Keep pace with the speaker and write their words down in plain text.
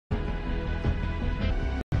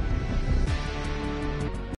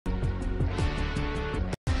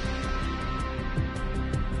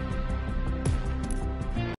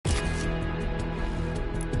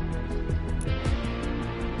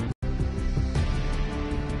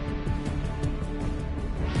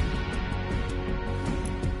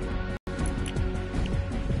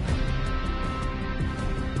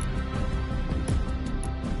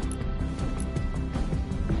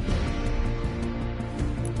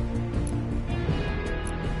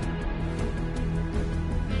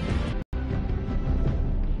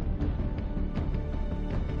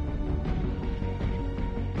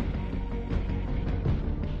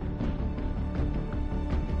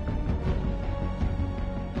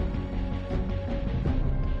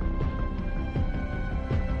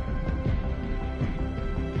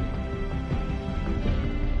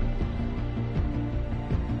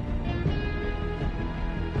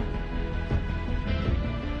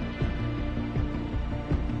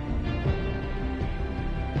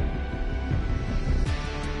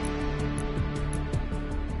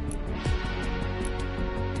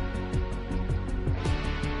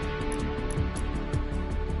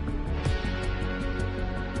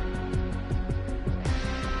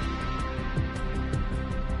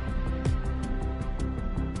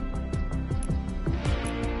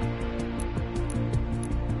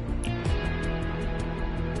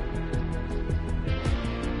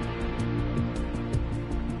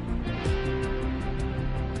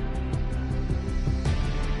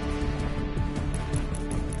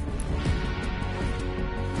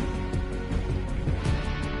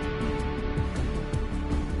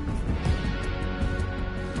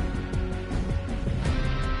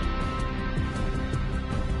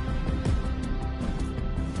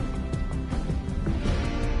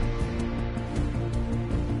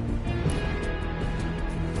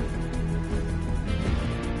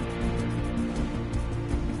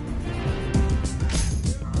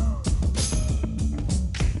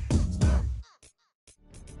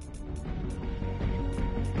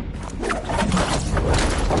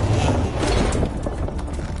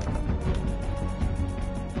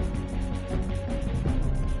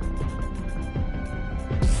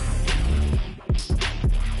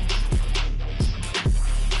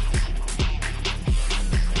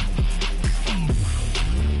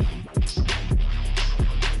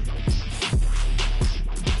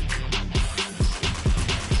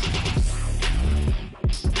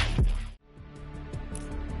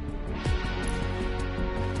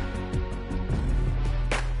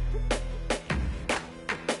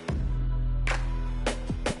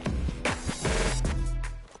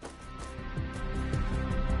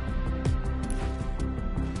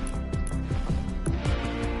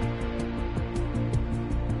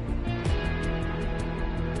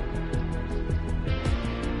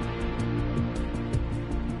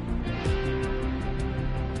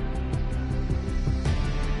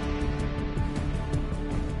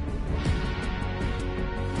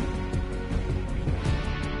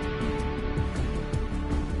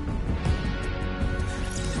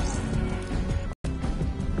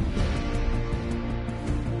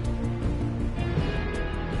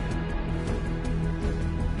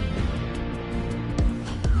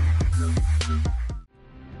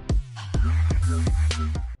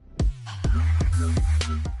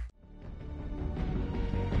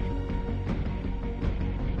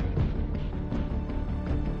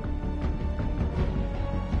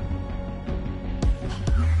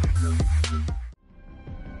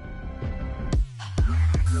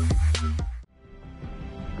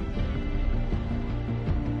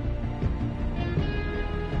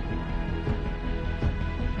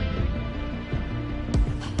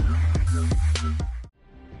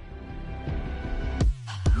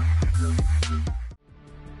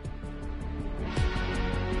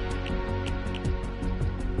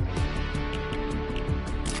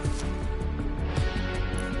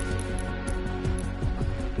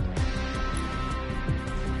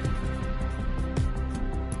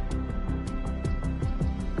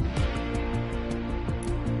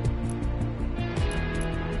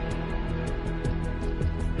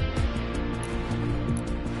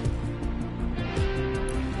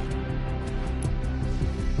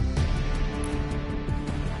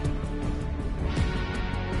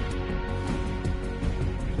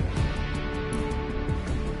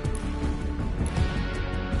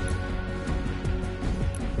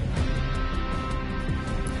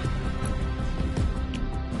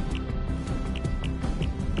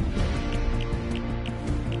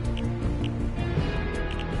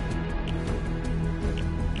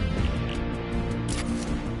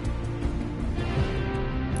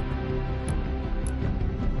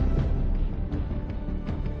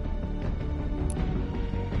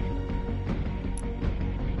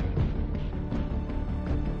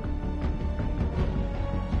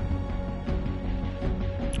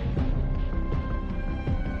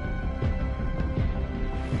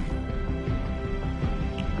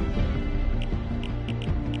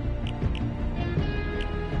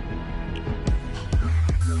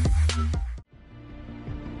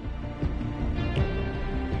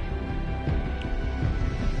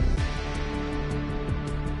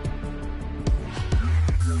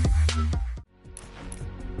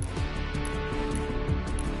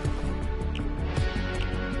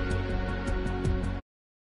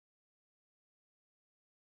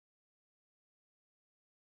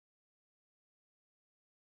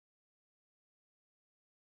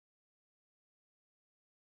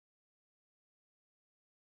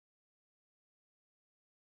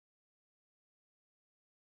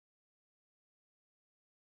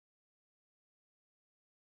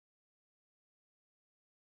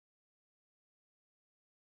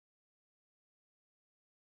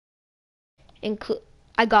Include.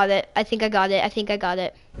 I got it. I think I got it. I think I got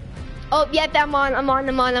it. Oh, yep, I'm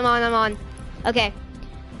on. Okay.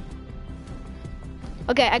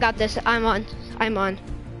 Okay, I got this. I'm on.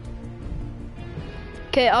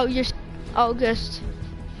 Okay, I'll just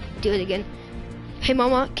do it again. Hey,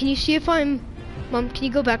 Mama, can you see if Mom, can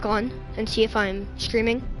you go back on and see if I'm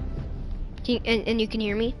streaming? And you can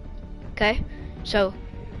hear me? Okay. So,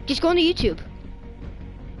 just go on to YouTube.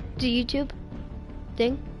 The YouTube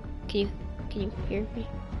thing. Can you hear me?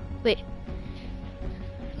 Wait.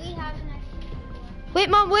 We have an extra. Wait,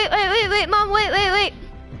 Mom, wait, Mom, wait.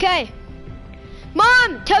 Okay.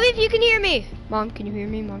 Mom, tell me if you can hear me. Mom, can you hear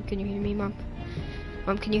me? Mom, can you hear me, Mom?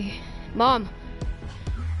 Mom, can you hear? Mom.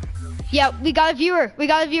 Yeah, we got a viewer.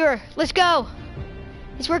 Let's go.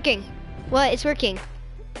 It's working. What? It's working.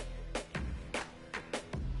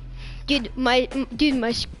 Dude, my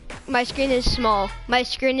screen is small. My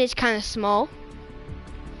screen is kind of small.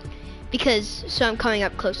 So I'm coming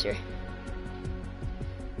up closer.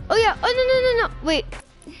 Oh yeah, oh no, wait.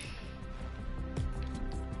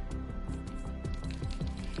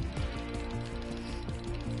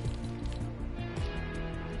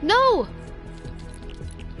 No!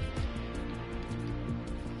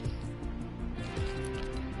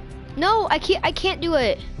 No, I can't do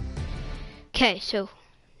it. Okay, so,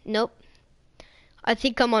 nope. I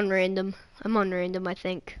think I'm on random. I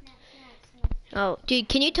think. Oh, dude,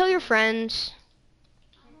 can you tell your friends?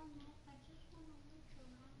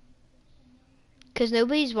 Cause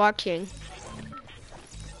nobody's watching.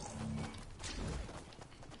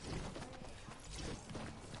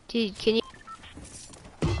 Dude, can you?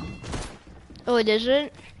 Oh, it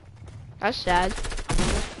isn't? That's sad.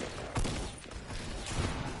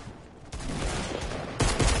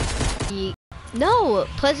 No,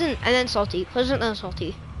 pleasant and then salty. Pleasant and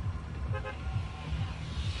salty.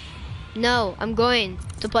 No, I'm going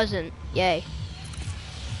to pleasant. Yay.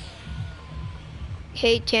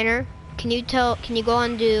 Hey, Tanner, can you go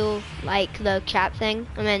on to, like, the chat thing?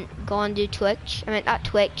 I meant, go on to Twitch. I meant, not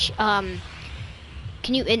Twitch. Can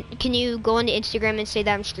you go on to Instagram and say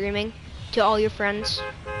that I'm streaming to all your friends?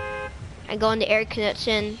 And go on to Eric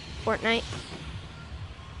Knutson Fortnite.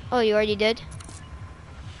 Oh, you already did?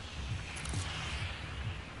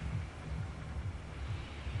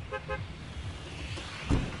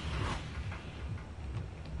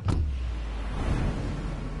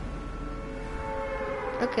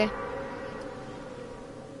 Okay.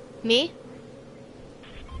 Me?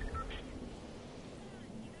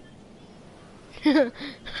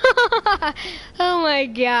 Oh my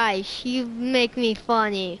gosh, you make me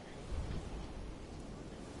funny.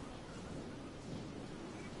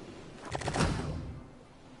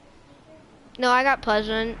 No, I got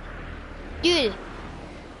pleasant. Dude,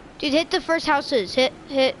 hit the first houses. Hit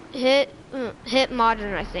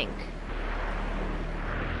modern, I think.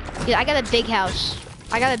 Dude, I got a big house.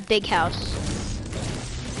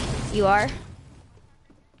 You are?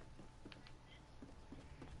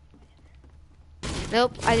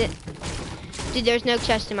 Nope, I didn't. Dude, there's no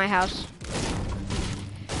chest in my house.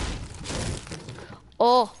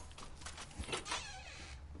 Oh.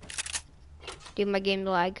 Dude, my game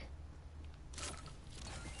lag.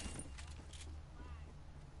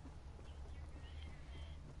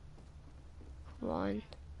 Come on.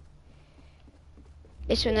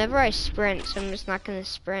 It's whenever I sprint, so I'm just not gonna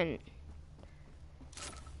sprint.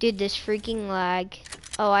 Dude, this freaking lag.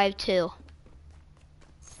 Oh, I have two.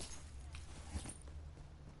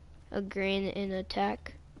 A green in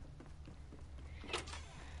attack.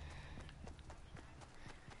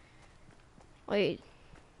 Wait.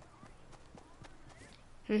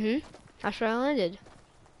 That's where I landed.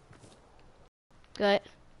 Good.